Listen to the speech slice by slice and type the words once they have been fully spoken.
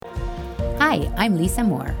Hi, I'm Lisa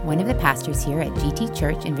Moore, one of the pastors here at GT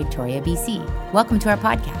Church in Victoria, BC. Welcome to our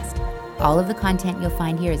podcast. All of the content you'll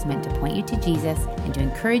find here is meant to point you to Jesus and to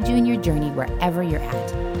encourage you in your journey wherever you're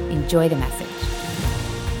at. Enjoy the message.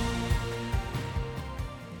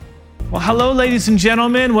 Well, hello, ladies and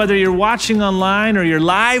gentlemen, whether you're watching online or you're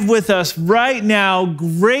live with us right now,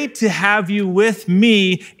 great to have you with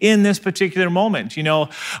me in this particular moment. You know,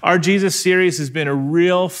 our Jesus series has been a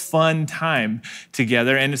real fun time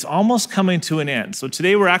together, and it's almost coming to an end. So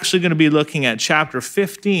today we're actually going to be looking at chapter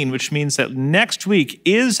 15, which means that next week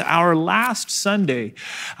is our last Sunday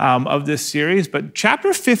of this series. But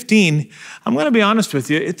chapter 15, I'm going to be honest with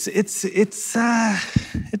you, it's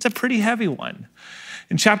a pretty heavy one.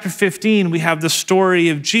 In chapter 15, we have the story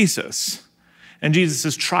of Jesus and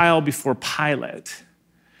Jesus' trial before Pilate.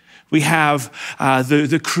 We have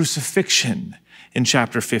the crucifixion in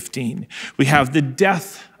chapter 15. We have the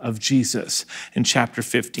death of Jesus in chapter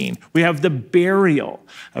 15. We have the burial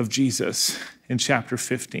of Jesus in chapter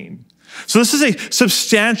 15. So this is a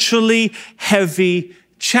substantially heavy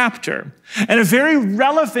chapter, and a very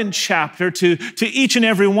relevant chapter to each and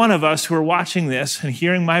every one of us who are watching this and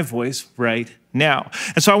hearing my voice right now.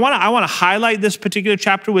 And so I want to highlight this particular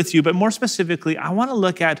chapter with you, but more specifically, I want to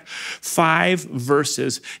look at 5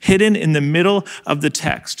 verses hidden in the middle of the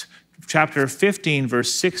text. Chapter 15,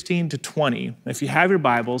 verse 16 to 20. If you have your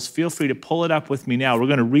Bibles, feel free to pull it up with me now. We're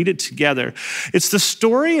going to read it together. It's the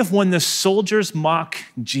story of when the soldiers mock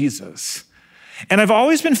Jesus. And I've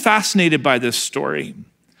always been fascinated by this story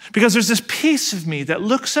because there's this piece of me that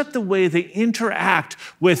looks at the way they interact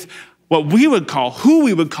with who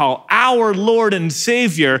we would call our Lord and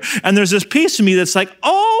Savior. And there's this piece of me that's like,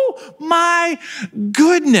 oh my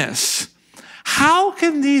goodness, how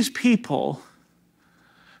can these people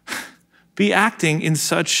be acting in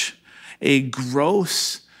such a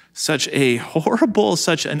gross, such a horrible,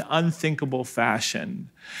 such an unthinkable fashion?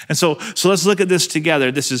 And so let's look at this together.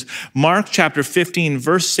 This is Mark chapter 15,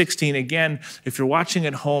 verse 16. Again, if you're watching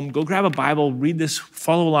at home, go grab a Bible, read this,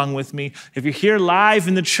 follow along with me. If you're here live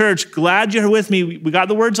in the church, glad you're with me. We got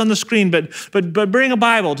the words on the screen, but bring a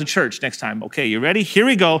Bible to church next time. Okay, you ready? Here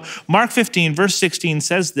we go. Mark 15, verse 16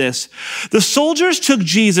 says this: "The soldiers took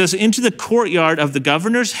Jesus into the courtyard of the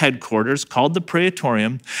governor's headquarters, called the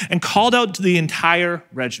Praetorium, and called out to the entire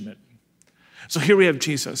regiment." So here we have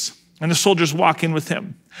Jesus. And the soldiers walk in with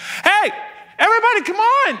him. Hey, everybody, come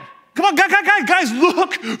on. Come on, guys,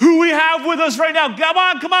 look who we have with us right now.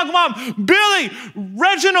 Come on. Billy,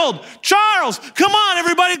 Reginald, Charles, come on,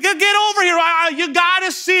 everybody, get over here. You got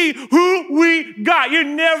to see who we got. You're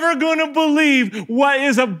never going to believe what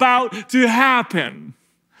is about to happen.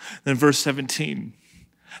 Then verse 17,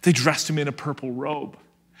 they dressed him in a purple robe.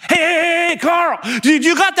 Hey, Carl, did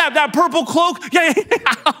you got that purple cloak? Yeah.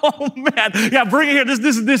 Oh, man. Yeah, bring it here.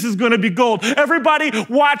 This is going to be gold. Everybody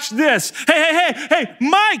watch this. Hey,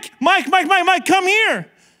 Mike, come here.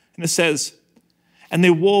 And it says, and they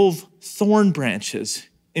wove thorn branches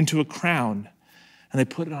into a crown, and they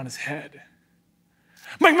put it on his head.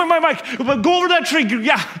 Mike, go over that tree.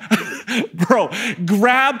 Yeah. Bro,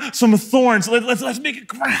 grab some thorns. Let's make a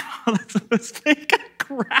crown. Let's make a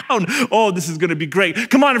crown. Oh, this is going to be great.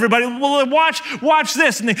 Come on, everybody. Well, watch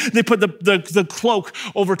this. And they put the cloak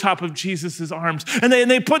over top of Jesus' arms. And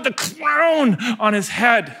they put the crown on his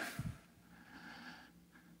head.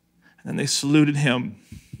 And then they saluted him.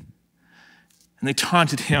 And they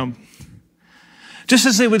taunted him. Just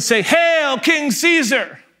as they would say, "Hail, King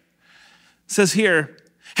Caesar." It says here,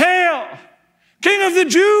 "Hail, King of the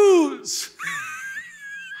Jews."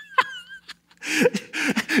 You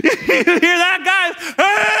hear that, guys?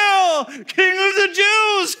 Hail, King of the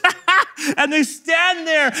Jews. And they stand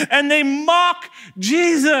there and they mock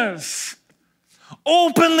Jesus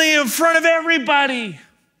openly in front of everybody.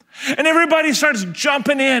 And everybody starts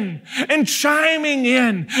jumping in and chiming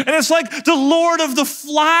in. And it's like the Lord of the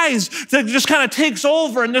Flies that just kind of takes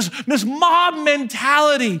over, and this mob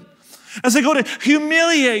mentality as they go to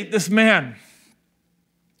humiliate this man.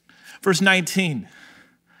 Verse 19.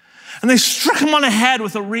 And they struck him on the head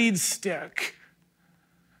with a reed stick.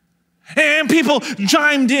 And people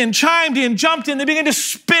chimed in, jumped in. They began to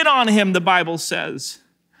spit on him, the Bible says.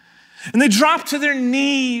 And they dropped to their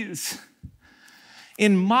knees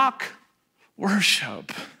in mock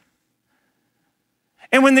worship.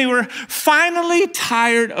 And when they were finally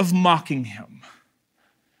tired of mocking him,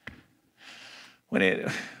 when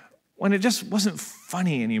it just wasn't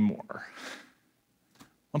funny anymore,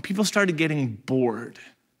 when people started getting bored,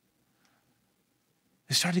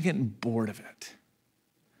 they started getting bored of it.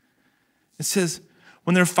 It says,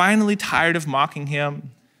 when they're finally tired of mocking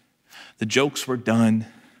him, the jokes were done.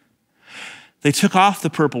 They took off the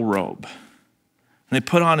purple robe And they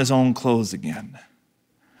put on his own clothes again.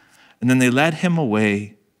 And then they led him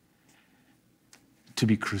away to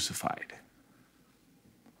be crucified.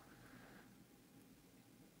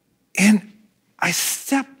 And I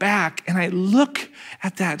step back and I look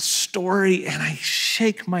at that story and I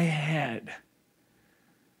shake my head.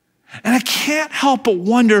 And I can't help but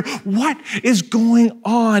wonder what is going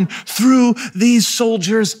on through these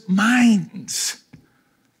soldiers' minds.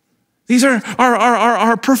 These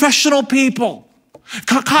are professional people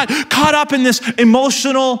caught up in this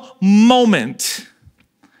emotional moment.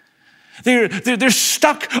 They're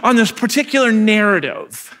stuck on this particular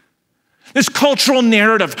narrative. This cultural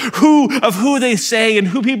narrative of who they say and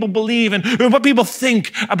who people believe and what people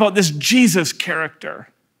think about this Jesus character.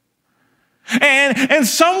 And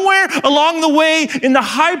somewhere along the way, in the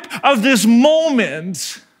hype of this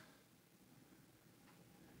moment,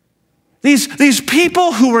 these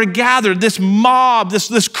people who were gathered, this mob,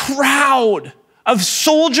 this crowd of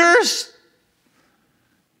soldiers,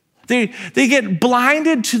 they get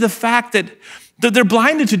blinded to the fact that they're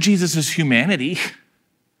blinded to Jesus' humanity.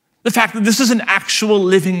 The fact that this is an actual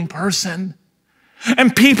living person.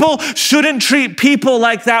 And people shouldn't treat people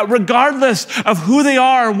like that regardless of who they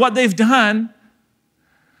are and what they've done.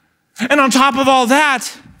 And on top of all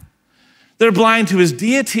that, they're blind to his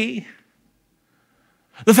deity.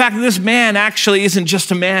 The fact that this man actually isn't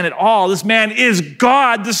just a man at all. This man is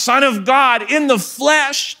God, the Son of God in the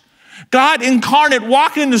flesh. God incarnate,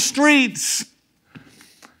 walking the streets.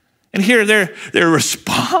 And here their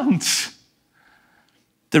response.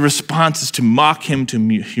 The response is to mock him, to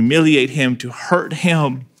humiliate him, to hurt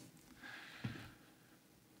him.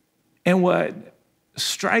 And what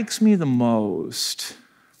strikes me the most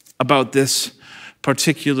about this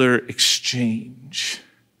particular exchange,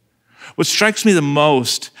 what strikes me the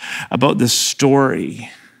most about this story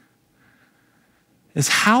is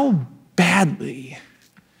how badly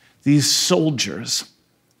these soldiers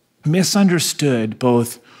misunderstood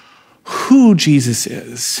both who Jesus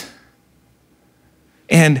is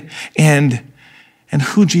and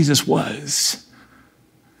who Jesus was.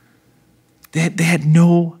 They had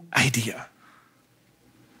no idea.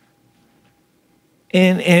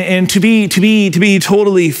 And to be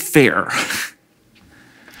totally fair,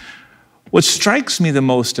 what strikes me the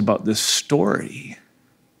most about this story,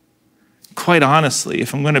 quite honestly,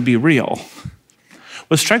 if I'm going to be real,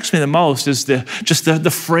 what strikes me the most is just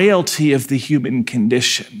the frailty of the human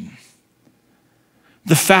condition.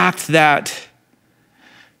 The fact that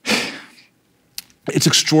it's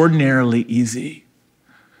extraordinarily easy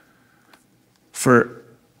for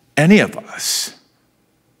any of us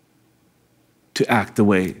to act the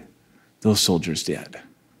way those soldiers did.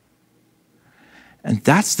 And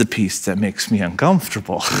that's the piece that makes me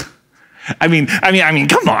uncomfortable. I mean,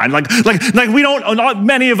 come on, like we don't. Not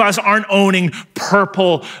many of us aren't owning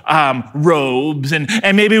purple robes, and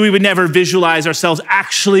maybe we would never visualize ourselves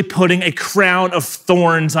actually putting a crown of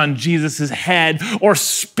thorns on Jesus' head, or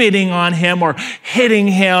spitting on him, or hitting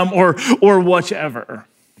him, or whatever.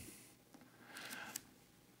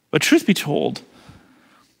 But truth be told,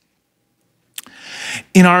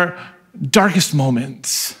 in our darkest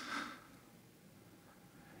moments,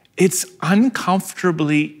 it's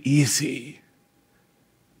uncomfortably easy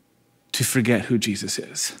to forget who Jesus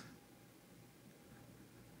is.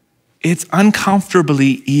 It's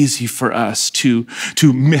uncomfortably easy for us to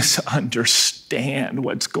misunderstand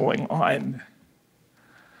what's going on.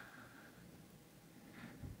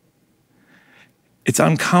 It's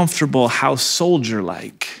uncomfortable how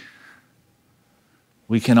soldier-like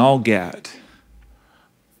we can all get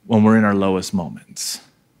when we're in our lowest moments.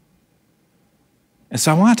 And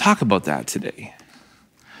so I want to talk about that today.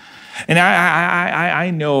 And I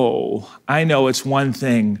know it's one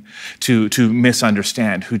thing to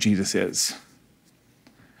misunderstand who Jesus is.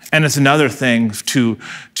 And it's another thing to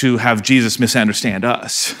have Jesus misunderstand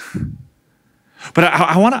us. But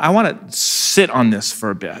I want to sit on this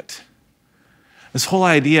for a bit. This whole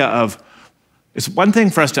idea of, it's one thing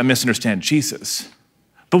for us to misunderstand Jesus.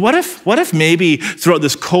 But what if maybe throughout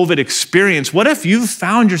this COVID experience, what if you've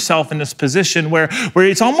found yourself in this position where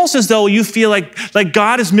it's almost as though you feel like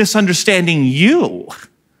God is misunderstanding you?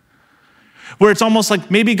 Where it's almost like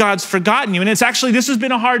maybe God's forgotten you. And it's actually, this has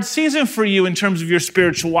been a hard season for you in terms of your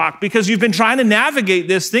spiritual walk, because you've been trying to navigate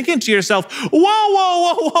this, thinking to yourself,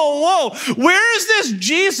 whoa, where is this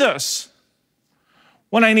Jesus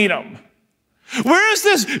when I need him? Where is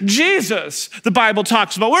this Jesus the Bible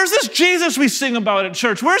talks about? Where's this Jesus we sing about at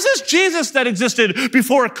church? Where's this Jesus that existed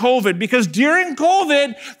before COVID? Because during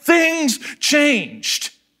COVID, things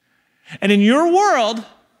changed. And in your world,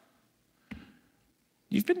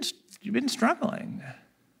 you've been struggling.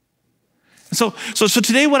 So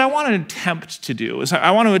today what I want to attempt to do is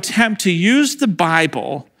I want to attempt to use the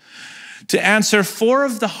Bible to answer 4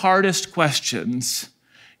 of the hardest questions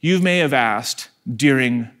you may have asked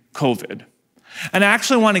during COVID. And I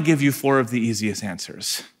actually want to give you 4 of the easiest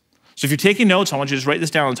answers. So if you're taking notes, I want you to just write this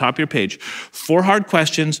down on the top of your page. 4 hard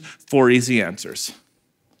questions, 4 easy answers.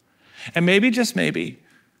 And maybe, just maybe,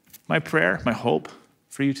 my prayer, my hope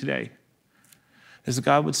for you today is that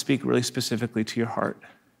God would speak really specifically to your heart,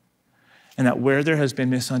 and that where there has been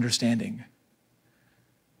misunderstanding,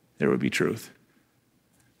 there would be truth,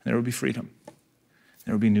 there would be freedom,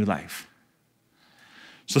 there would be new life.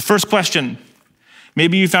 So the first question,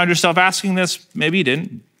 maybe you found yourself asking this, maybe you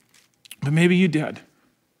didn't, but maybe you did.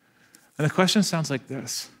 And the question sounds like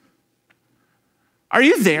this: are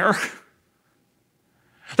you there?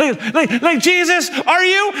 Like Jesus, are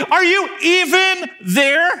you even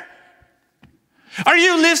there? Are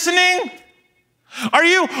you listening? Are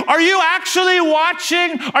you actually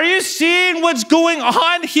watching? Are you seeing what's going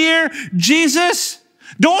on here? Jesus,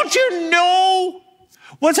 don't you know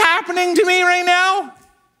what's happening to me right now?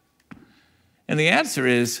 And the answer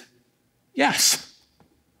is yes.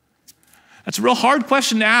 That's a real hard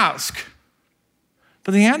question to ask,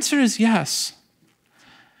 but the answer is yes.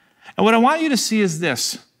 And what I want you to see is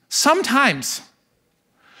this: sometimes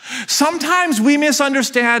we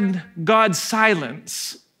misunderstand God's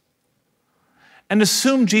silence and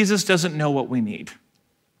assume Jesus doesn't know what we need.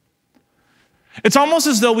 It's almost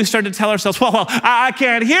as though we start to tell ourselves, well, I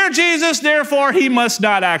can't hear Jesus, therefore he must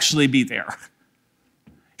not actually be there.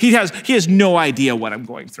 He has no idea what I'm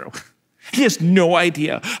going through. He has no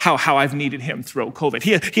idea how I've needed him through COVID.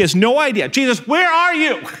 He has no idea. Jesus, where are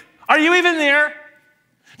you? Are you even there?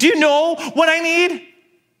 Do you know what I need?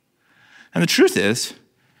 And the truth is,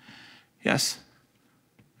 yes.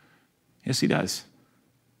 Yes, he does.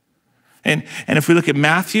 And if we look at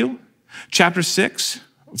Matthew chapter 6,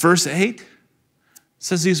 verse 8, it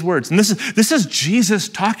says these words. And this is Jesus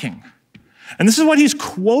talking. And this is what he's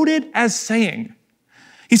quoted as saying.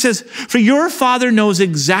 He says, "For your Father knows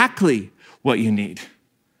exactly what you need,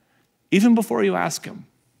 even before you ask him."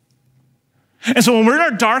 And so when we're in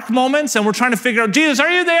our dark moments and we're trying to figure out, Jesus, are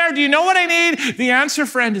you there? Do you know what I need? The answer,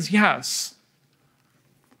 friend, is yes.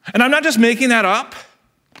 And I'm not just making that up.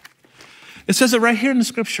 It says it right here in the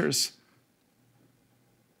scriptures.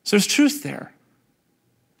 So there's truth there.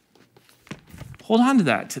 Hold on to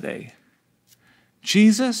that today.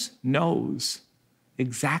 Jesus knows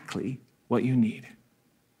exactly what you need.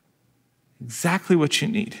 Exactly what you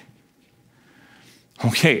need.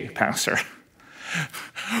 Okay, Pastor.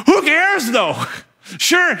 Who cares though?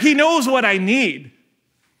 Sure, he knows what I need.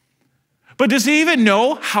 But does he even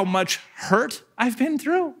know how much hurt I've been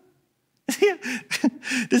through?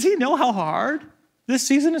 Does he know how hard this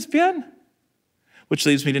season has been? Which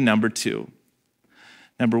leads me to number 2.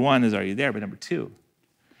 Number 1 is, are you there? But number 2,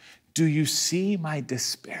 do you see my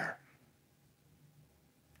despair?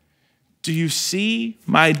 Do you see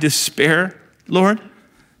my despair, Lord?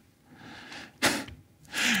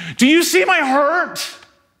 Do you see my hurt?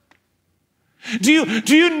 Do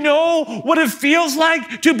you know what it feels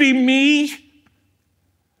like to be me?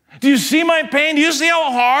 Do you see my pain? Do you see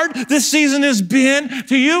how hard this season has been?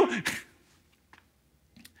 Do you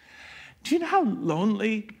know how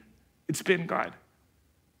lonely it's been, God?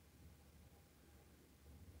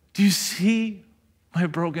 Do you see my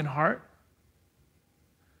broken heart?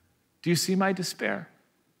 Do you see my despair?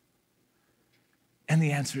 And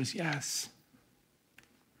the answer is yes.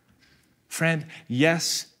 Friend,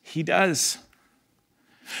 yes, he does.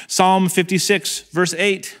 Psalm 56, verse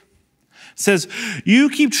 8 says, "You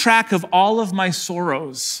keep track of all of my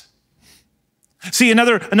sorrows." See,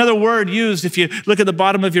 another word used, if you look at the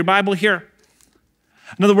bottom of your Bible here,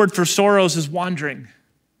 another word for sorrows is wandering.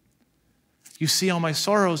 You see all my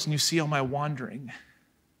sorrows and you see all my wandering.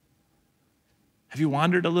 Have you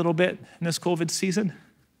wandered a little bit in this COVID season?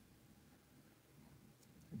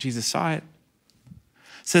 Jesus saw it.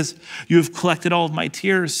 It says, "You have collected all of my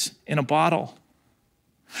tears in a bottle.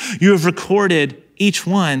 You have recorded each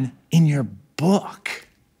one in your book."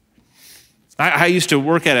 I used to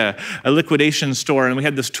work at a liquidation store, and we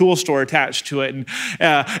had this tool store attached to it. And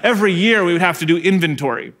every year we would have to do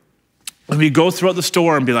inventory. And we'd go throughout the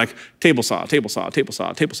store and be like, table saw, table saw, table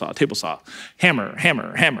saw, table saw, table saw, hammer,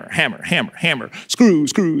 hammer, hammer, hammer, hammer, hammer, screw,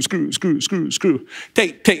 screw, screw, screw, screw, screw,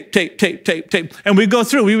 tape, tape, tape, tape, tape, tape. And we'd go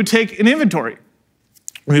through, we would take an inventory.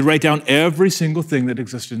 We'd write down every single thing that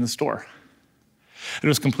existed in the store. It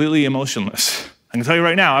was completely emotionless. I can tell you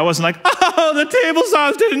right now, I wasn't like, oh, the table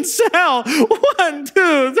saws didn't sell. 1,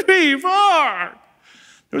 2, 3, 4.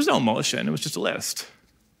 There was no emotion. It was just a list.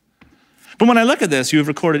 But when I look at this, you have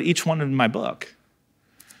recorded each one in my book.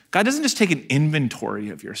 God doesn't just take an inventory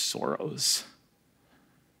of your sorrows.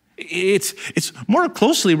 It's more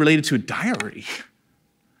closely related to a diary.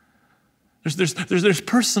 There's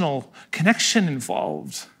personal connection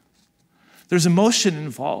involved. There's emotion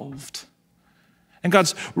involved. And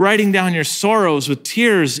God's writing down your sorrows with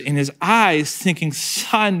tears in his eyes, thinking,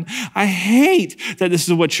 son, I hate that this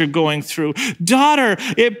is what you're going through. Daughter,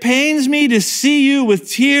 it pains me to see you with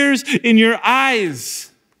tears in your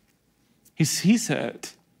eyes. He sees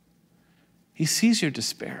it. He sees your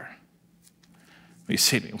despair. You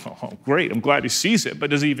say to me, well, great, I'm glad he sees it,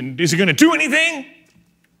 but is he going to do anything?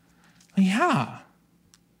 Well,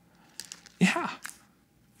 yeah.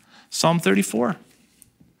 Psalm 34.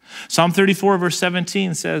 Psalm 34, verse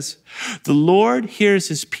 17 says, the Lord hears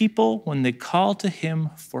his people when they call to him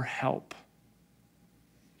for help.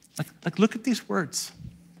 Like look at these words.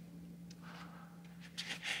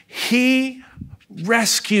 He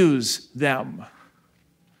rescues them.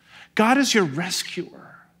 God is your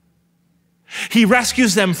rescuer. He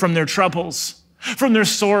rescues them from their troubles, from their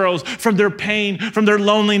sorrows, from their pain, from their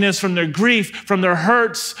loneliness, from their grief, from their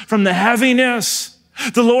hurts, from the heaviness.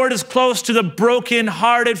 The Lord is close to the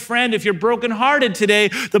broken-hearted friend. If you're broken-hearted today,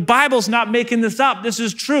 the Bible's not making this up. This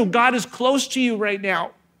is true. God is close to you right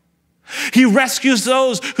now. He rescues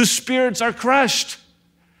those whose spirits are crushed.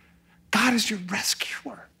 God is your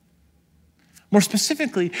rescuer. More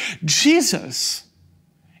specifically, Jesus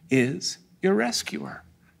is your rescuer.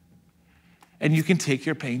 And you can take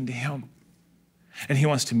your pain to him. And he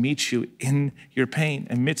wants to meet you in your pain,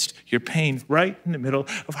 amidst your pain, right in the middle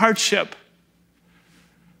of hardship.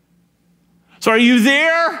 So are you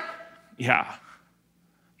there? Yeah,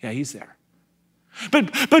 he's there.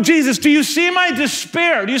 But Jesus, do you see my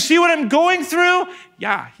despair? Do you see what I'm going through?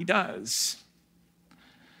 Yeah, he does.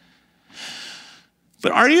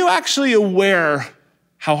 But are you actually aware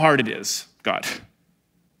how hard it is, God?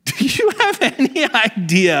 Do you have any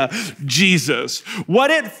idea, Jesus,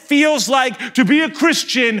 what it feels like to be a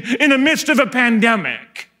Christian in the midst of a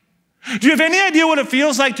pandemic? Do you have any idea what it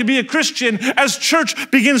feels like to be a Christian as church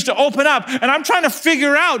begins to open up? And I'm trying to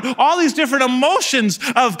figure out all these different emotions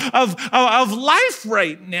of life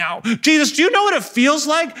right now. Jesus, do you know what it feels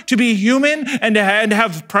like to be human and to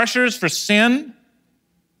have pressures for sin?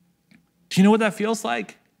 Do you know what that feels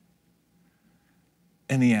like?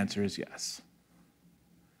 And the answer is yes.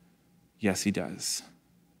 Yes, he does.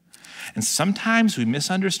 And sometimes we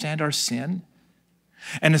misunderstand our sin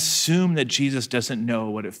and assume that Jesus doesn't know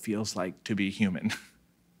what it feels like to be human.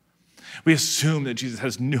 We assume that Jesus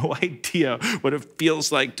has no idea what it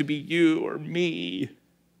feels like to be you or me.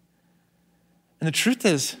 And the truth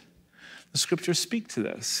is, the scriptures speak to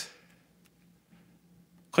this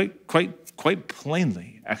quite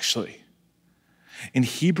plainly, actually. In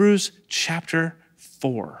Hebrews chapter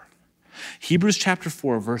 4,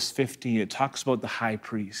 verse 15, it talks about the high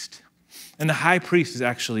priest. And the high priest is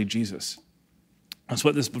actually Jesus. That's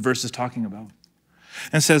what this verse is talking about.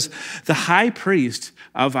 And it says, the high priest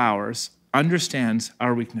of ours understands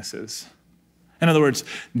our weaknesses. In other words,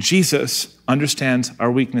 Jesus understands our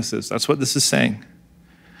weaknesses. That's what this is saying.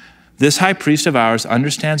 This high priest of ours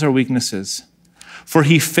understands our weaknesses, for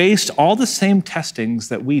he faced all the same testings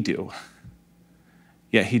that we do,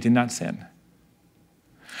 yet he did not sin.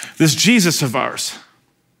 This Jesus of ours,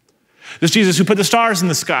 this Jesus who put the stars in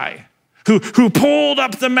the sky, who pulled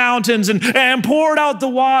up the mountains and poured out the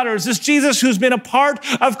waters, this Jesus who's been a part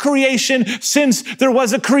of creation since there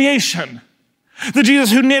was a creation, the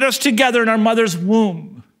Jesus who knit us together in our mother's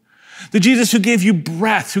womb, the Jesus who gave you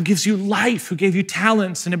breath, who gives you life, who gave you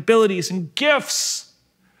talents and abilities and gifts,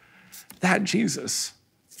 that Jesus,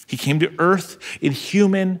 he came to earth in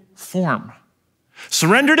human form,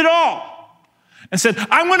 surrendered it all, and said,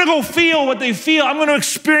 I'm going to go feel what they feel. I'm going to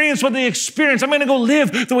experience what they experience. I'm going to go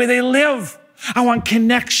live the way they live. I want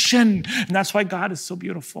connection. And that's why God is so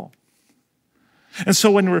beautiful. And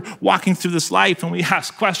so when we're walking through this life and we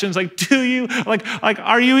ask questions like,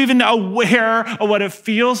 are you even aware of what it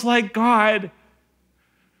feels like, God?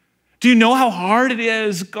 Do you know how hard it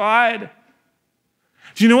is, God?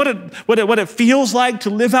 Do you know what it feels like to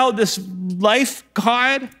live out this life,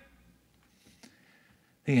 God?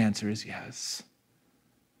 The answer is yes.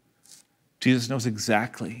 Jesus knows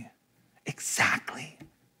exactly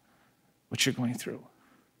what you're going through.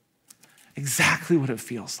 Exactly what it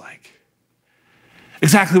feels like.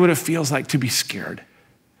 Exactly what it feels like to be scared.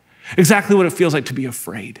 Exactly what it feels like to be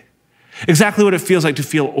afraid. Exactly what it feels like to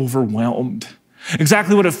feel overwhelmed.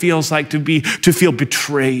 Exactly what it feels like to feel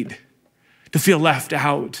betrayed, to feel left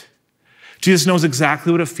out. Jesus knows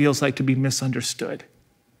exactly what it feels like to be misunderstood.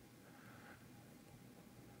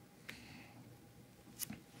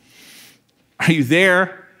 Are you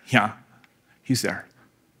there? Yeah, he's there.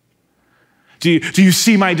 Do you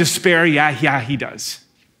see my despair? Yeah, he does.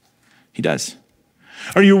 He does.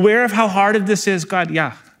 Are you aware of how hard this is, God?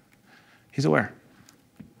 Yeah, he's aware.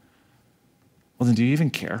 Well, then do you even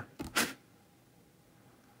care?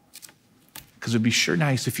 Because it would be sure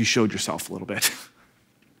nice if you showed yourself a little bit.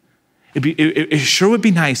 It sure would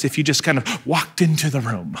be nice if you just kind of walked into the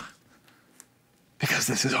room. Because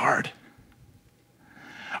this is hard.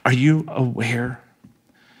 Are you aware?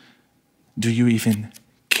 Do you even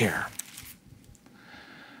care?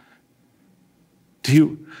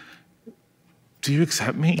 Do you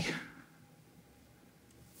accept me?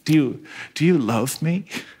 Do you love me?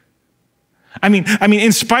 I mean,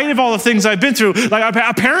 in spite of all the things I've been through, like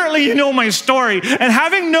apparently you know my story, and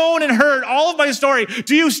having known and heard all of my story,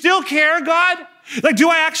 do you still care, God? Like, do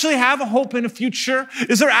I actually have a hope in a future?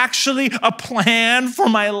 Is there actually a plan for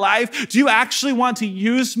my life? Do you actually want to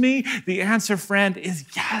use me? The answer, friend, is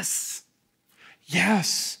yes.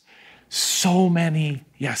 Yes. So many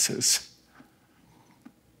yeses.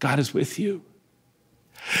 God is with you.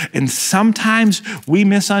 And sometimes we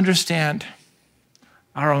misunderstand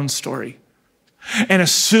our own story and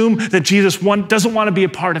assume that Jesus doesn't want to be a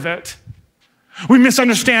part of it. We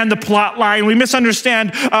misunderstand the plot line. We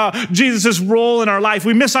misunderstand Jesus' role in our life.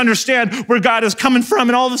 We misunderstand where God is coming from.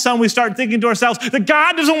 And all of a sudden we start thinking to ourselves that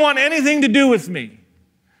God doesn't want anything to do with me.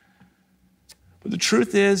 But the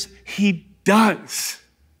truth is, he does.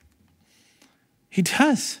 He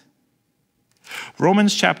does.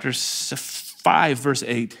 Romans chapter 5, verse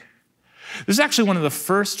 8. This is actually one of the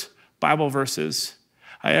first Bible verses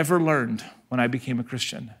I ever learned when I became a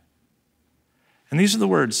Christian. And these are the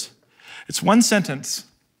words. It's one sentence,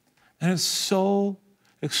 and it's so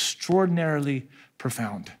extraordinarily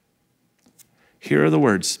profound. Here are the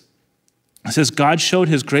words. It says, God showed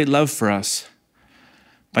his great love for us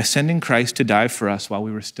by sending Christ to die for us while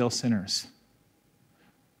we were still sinners.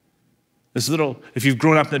 If you've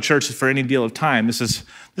grown up in the church for any deal of time, this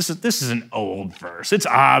is an old verse. It's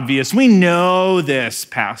obvious. We know this,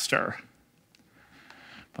 Pastor.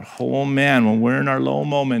 But oh man, when we're in our low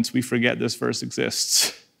moments, we forget this verse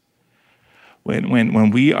exists.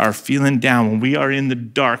 When we are feeling down, when we are in the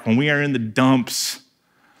dark, when we are in the dumps,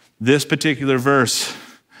 this particular verse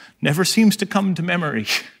never seems to come to memory.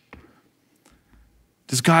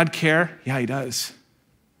 Does God care? Yeah, he does.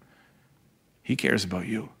 He cares about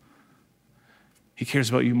you. He cares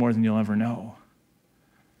about you more than you'll ever know.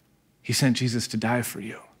 He sent Jesus to die for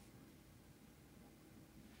you.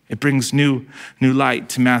 It brings new light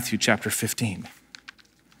to Matthew chapter 15.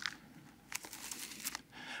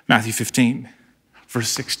 Matthew 15, verse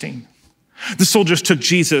 16. The soldiers took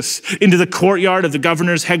Jesus into the courtyard of the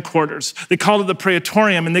governor's headquarters. They called it the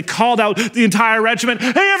Praetorium, and they called out the entire regiment, hey,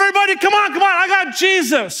 everybody, come on, I got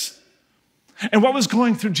Jesus. And what was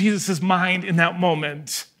going through Jesus' mind in that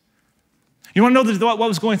moment? You want to know what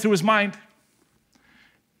was going through his mind?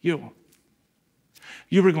 You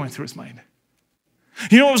were going through his mind.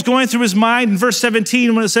 You know what was going through his mind in verse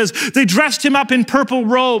 17 when it says, they dressed him up in purple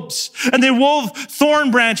robes and they wove thorn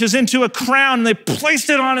branches into a crown and they placed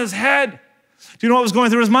it on his head. Do you know what was going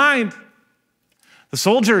through his mind? The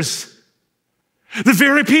soldiers. The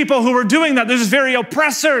very people who were doing that, those very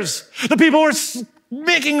oppressors, the people who were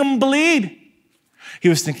making him bleed. He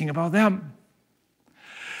was thinking about them.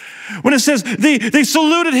 When it says they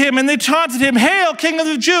saluted him and they taunted him, hail, King of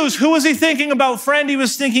the Jews. Who was he thinking about? Friend, he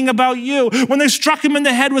was thinking about you. When they struck him in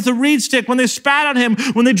the head with a reed stick, when they spat on him,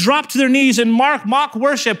 when they dropped to their knees in mock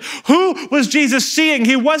worship, who was Jesus seeing?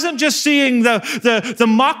 He wasn't just seeing the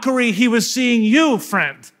mockery, he was seeing you,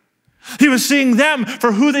 friend. He was seeing them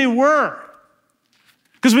for who they were.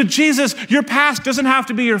 Because with Jesus, your past doesn't have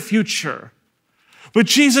to be your future. With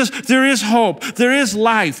Jesus, there is hope, there is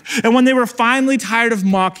life. And when they were finally tired of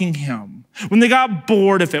mocking him, when they got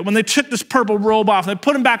bored of it, when they took this purple robe off and they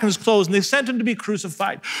put him back in his clothes and they sent him to be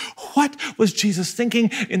crucified, what was Jesus thinking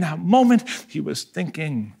in that moment? He was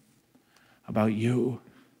thinking about you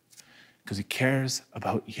because he cares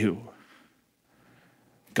about you.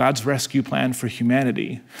 God's rescue plan for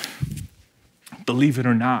humanity, believe it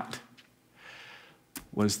or not,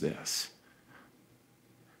 was this.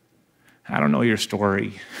 I don't know your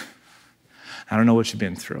story. I don't know what you've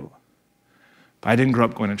been through. But I didn't grow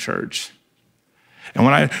up going to church. And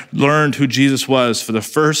when I learned who Jesus was for the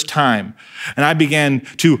first time, and I began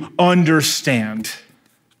to understand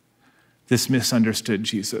this misunderstood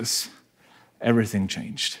Jesus, everything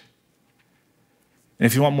changed. And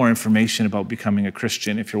if you want more information about becoming a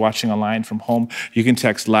Christian, if you're watching online from home, you can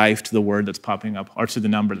text LIFE to the word that's popping up, or to the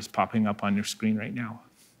number that's popping up on your screen right now.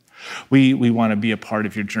 We want to be a part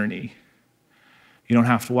of your journey. You don't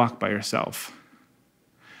have to walk by yourself.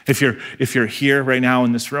 If you're here right now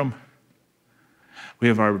in this room, we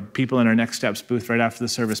have our people in our Next Steps booth right after the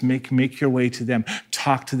service. Make your way to them.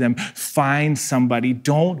 Talk to them. Find somebody.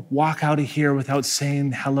 Don't walk out of here without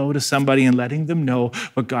saying hello to somebody and letting them know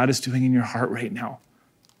what God is doing in your heart right now.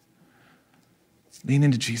 Lean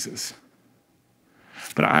into Jesus.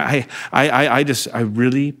 But I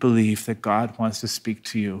really believe that God wants to speak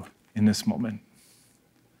to you in this moment.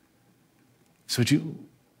 So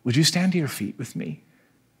would you stand to your feet with me?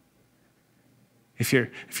 If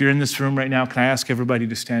you're in this room right now, can I ask everybody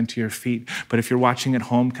to stand to your feet? But if you're watching at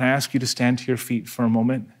home, can I ask you to stand to your feet for a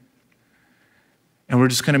moment? And we're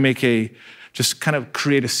just going to just kind of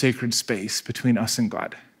create a sacred space between us and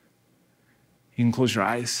God. You can close your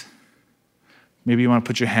eyes. Maybe you want to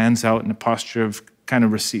put your hands out in a posture of kind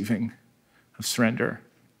of receiving, of surrender.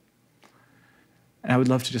 And I would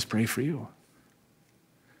love to just pray for you.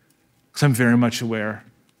 Because I'm very much aware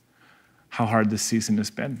how hard this season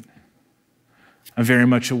has been. I'm very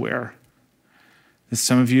much aware that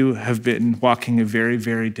some of you have been walking a very,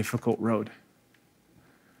 very difficult road.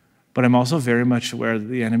 But I'm also very much aware that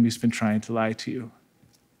the enemy's been trying to lie to you.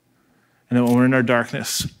 And that when we're in our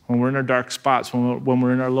darkness, when we're in our dark spots, when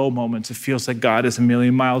we're in our low moments, it feels like God is a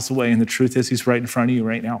million miles away. And the truth is, he's right in front of you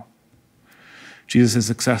right now. Jesus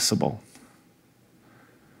is accessible.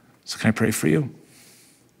 So can I pray for you?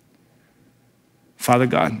 Father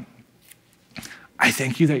God, I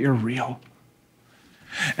thank you that you're real.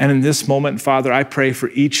 And in this moment, Father, I pray for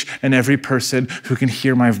each and every person who can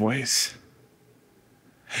hear my voice.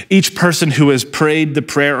 Each person who has prayed the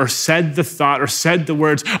prayer or said the thought or said the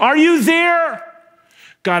words, "Are you there?"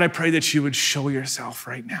 God, I pray that you would show yourself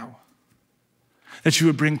right now. That you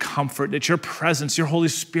would bring comfort, that your presence, your Holy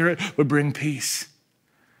Spirit would bring peace.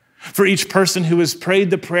 For each person who has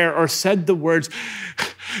prayed the prayer or said the words,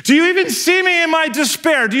 "Do you even see me in my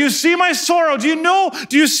despair? Do you see my sorrow? Do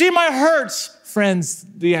you see my hurts?" Friends,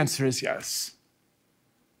 the answer is yes.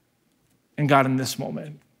 And God, in this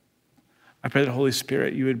moment, I pray that Holy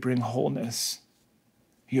Spirit, you would bring wholeness.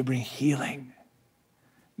 You would bring healing.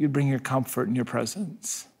 You would bring your comfort and your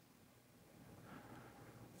presence.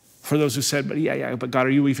 For those who said, but God, are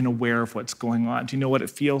you even aware of what's going on? Do you know what it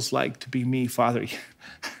feels like to be me, Father?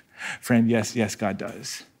 Friend, yes, God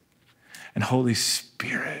does. And Holy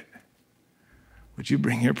Spirit, would you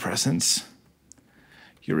bring your presence?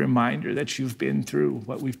 Your reminder that you've been through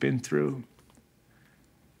what we've been through.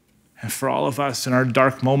 And for all of us in our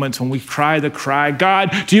dark moments when we cry the cry,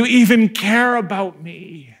 God, do you even care about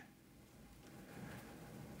me?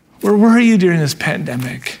 Where were you during this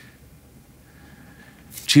pandemic?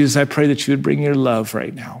 Jesus, I pray that you would bring your love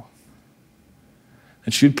right now.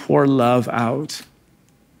 That you'd pour love out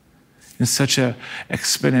in such an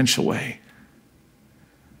exponential way.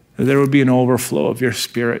 That there would be an overflow of your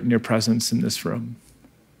spirit and your presence in this room.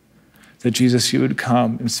 That Jesus, you would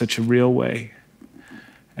come in such a real way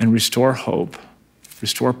and restore hope,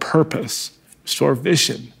 restore purpose, restore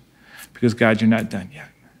vision, because God, you're not done yet.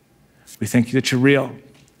 We thank you that you're real,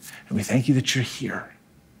 and we thank you that you're here.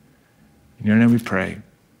 In your name we pray.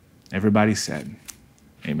 Everybody said,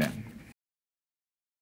 amen.